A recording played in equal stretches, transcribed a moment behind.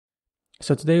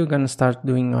So today we're going to start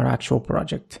doing our actual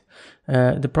project.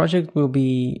 The project will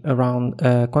be around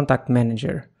contact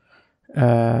manager.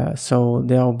 So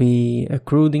there'll be a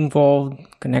CRUD involved,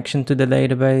 connection to the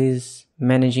database,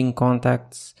 managing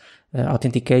contacts,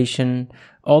 authentication,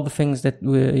 all the things that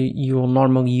you will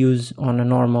normally use on a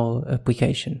normal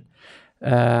application.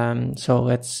 So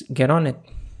let's get on it.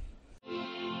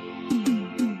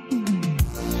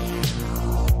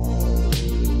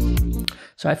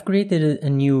 So I've created a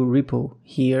new repo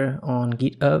here on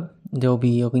GitHub. There'll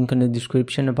be a link in the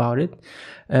description about it.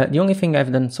 The only thing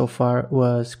I've done so far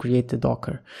was create the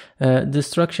Docker. The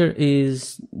structure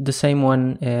is the same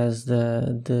one as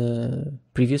the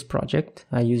previous project.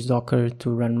 I use Docker to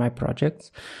run my projects.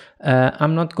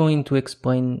 I'm not going to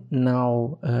explain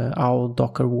now how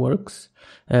Docker works.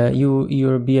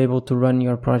 You'll be able to run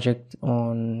your project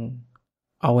on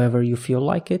however you feel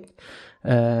like it.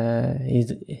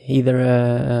 Is either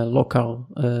a local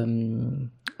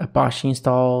Apache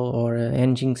install or a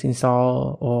Nginx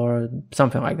install or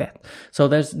something like that. So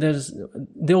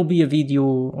there'll be a video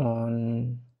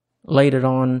on later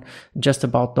on just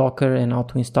about Docker and how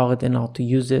to install it and how to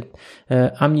use it.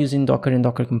 I'm using Docker and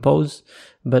Docker Compose,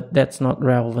 but that's not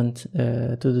relevant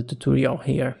to the tutorial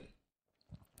here.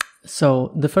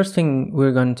 So the first thing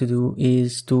we're going to do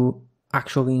is to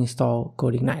actually install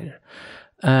Codeigniter.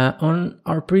 On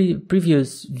our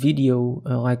previous video,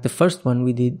 like the first one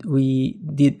we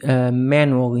did a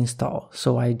manual install.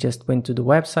 So I just went to the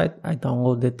website, I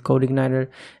downloaded Codeigniter,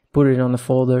 put it on the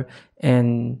folder,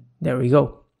 and there we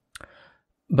go.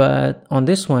 But on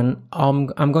this one,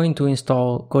 I'm going to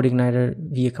install Codeigniter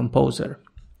via Composer.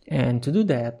 And to do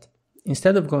that,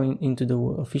 instead of going into the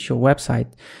official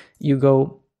website, you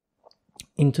go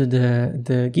into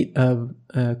the GitHub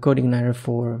Codeigniter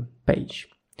for page.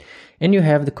 And you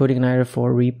have the Codeigniter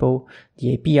for repo,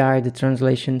 the API, the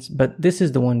translations, but this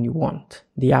is the one you want,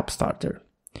 the appstarter.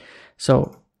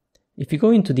 So if you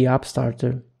go into the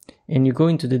appstarter and you go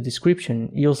into the description,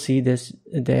 you'll see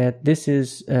that this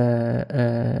is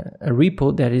a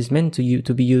repo that is meant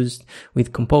to be used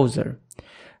with Composer.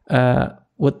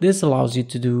 What this allows you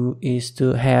to do is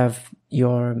to have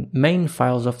your main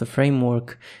files of the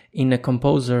framework in a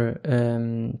Composer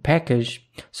package.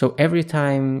 So every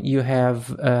time you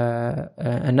have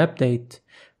an update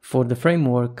for the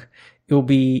framework, it will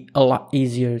be a lot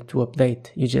easier to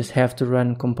update. You just have to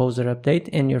run Composer update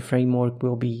and your framework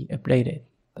will be updated.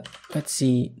 Let's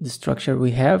see the structure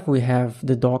we have. We have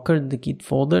the Docker, the Git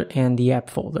folder, and the app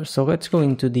folder. So let's go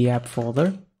into the app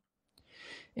folder.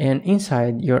 And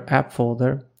inside your app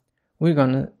folder, we're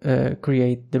going to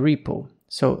create the repo.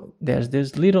 So there's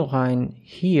this little line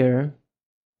here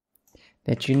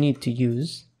that you need to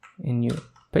use, and you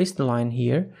paste the line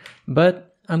here.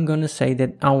 But I'm going to say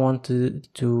that I want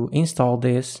to install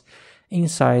this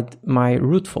inside my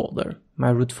root folder. My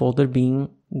root folder being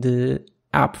the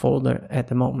app folder at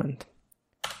the moment.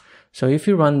 So if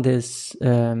you run this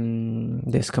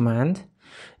command,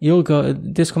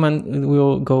 this command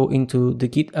will go into the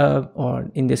GitHub,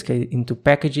 or in this case into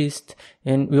Packagist,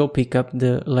 and we'll pick up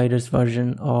the latest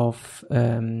version of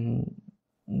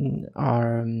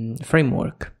our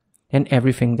framework and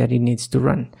everything that it needs to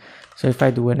run. So if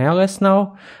I do an ls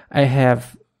now, I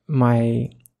have my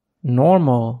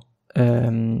normal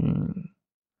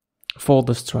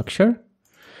folder structure,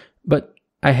 but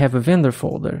I have a vendor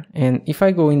folder. And if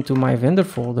I go into my vendor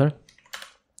folder,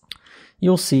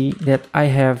 you'll see that I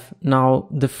have now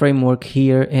the framework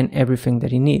here and everything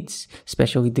that it needs,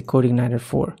 especially the Codeigniter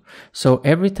 4. So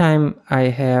every time I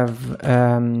have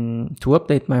to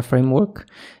update my framework,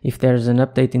 if there's an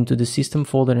update into the system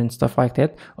folder and stuff like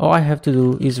that, all I have to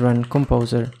do is run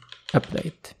Composer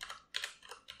update.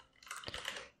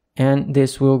 And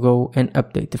this will go and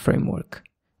update the framework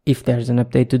if there's an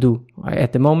update to do.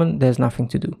 At the moment, there's nothing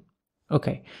to do.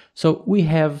 Okay, so we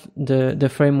have the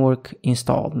framework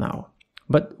installed now.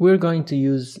 But we're going to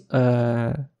use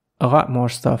a lot more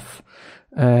stuff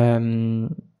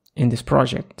in this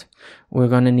project. We're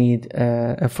going to need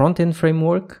a front-end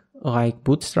framework like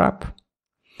Bootstrap.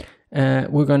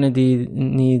 We're going to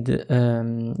need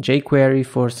Jquery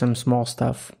for some small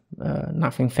stuff,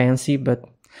 nothing fancy, but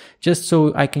just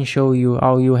so I can show you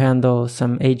how you handle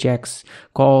some AJAX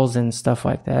calls and stuff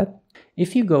like that.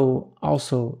 If you go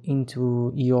also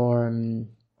into your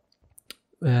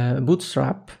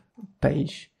Bootstrap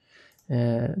page,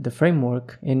 the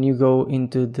framework, and you go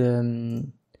into the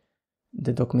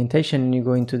documentation and you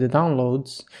go into the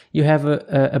downloads, you have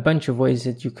a bunch of ways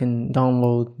that you can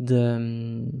download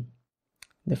the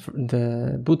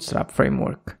Bootstrap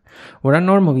framework. What I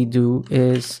normally do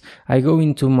is I go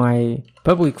into my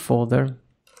public folder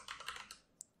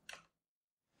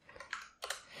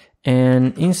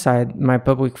And inside my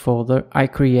public folder, I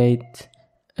create,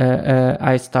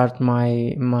 I start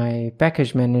my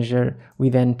package manager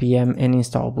with npm and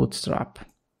install bootstrap.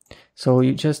 So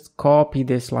you just copy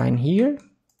this line here,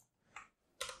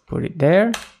 put it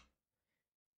there,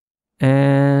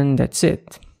 and that's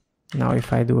it. Now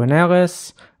if I do an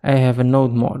ls, I have a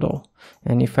node model.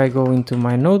 And if I go into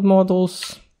my node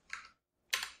models,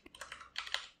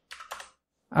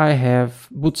 I have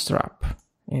bootstrap.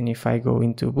 And if I go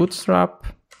into bootstrap,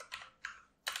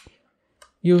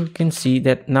 you can see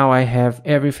that now I have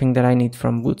everything that I need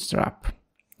from bootstrap.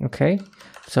 Okay,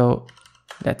 so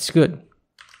that's good.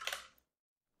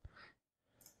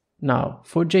 Now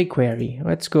for jQuery,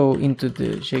 let's go into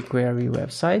the jQuery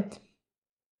website.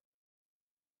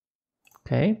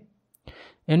 Okay,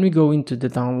 and we go into the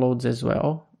downloads as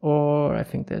well, or I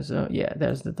think there's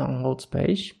there's the downloads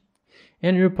page,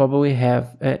 and you probably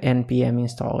have npm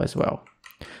install as well.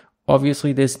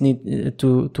 Obviously, this need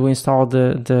to install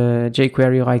the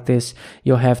jQuery like this,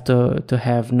 you'll have to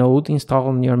have Node installed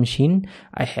on your machine.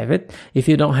 I have it. If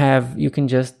you don't have, you can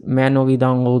just manually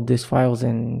download these files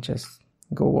and just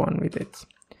go on with it.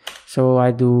 So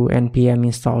I do npm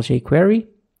install jQuery,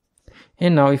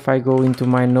 and now if I go into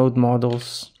my node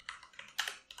models,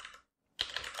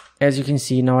 as you can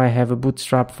see, now I have a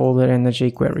bootstrap folder and a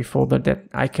jQuery folder that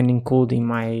I can include in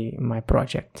my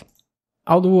project.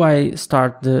 How do I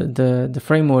start the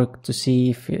framework to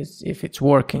see if it's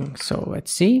working? So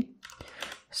let's see.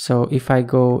 So if I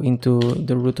go into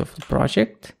the root of the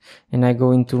project and I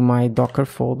go into my Docker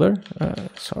folder,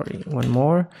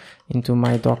 into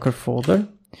my Docker folder,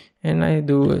 and I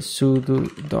do a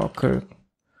sudo docker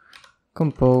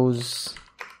compose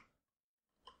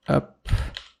up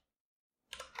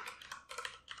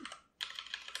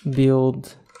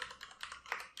build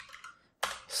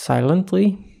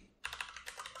silently.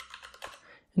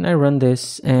 And I run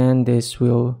this, and this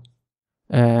will,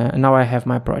 now I have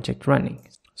my project running.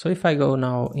 So if I go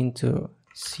now into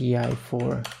CI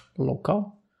for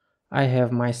local, I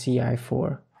have my CI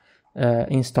for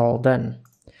install done.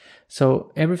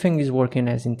 So everything is working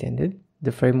as intended.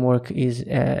 The framework is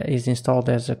installed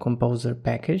as a composer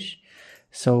package.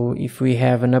 So if we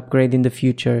have an upgrade in the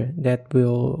future, that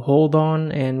will hold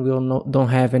on and we'll don't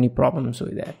have any problems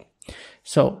with that.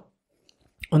 So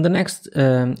on the next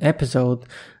episode,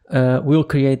 we'll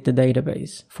create the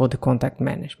database for the contact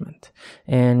management,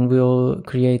 and we'll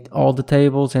create all the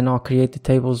tables, and I'll create the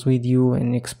tables with you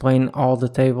and explain all the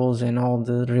tables and all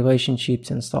the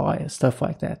relationships and stuff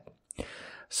like that.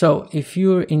 So if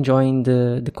you're enjoying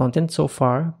the content so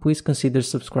far, please consider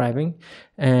subscribing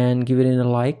and give it a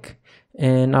like.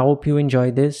 And I hope you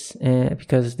enjoy this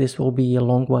because this will be a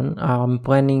long one. I'm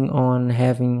planning on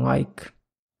having like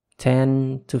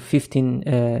 10 to 15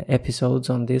 episodes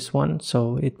on this one,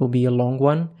 so it will be a long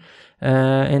one,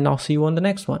 and I'll see you on the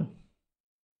next one.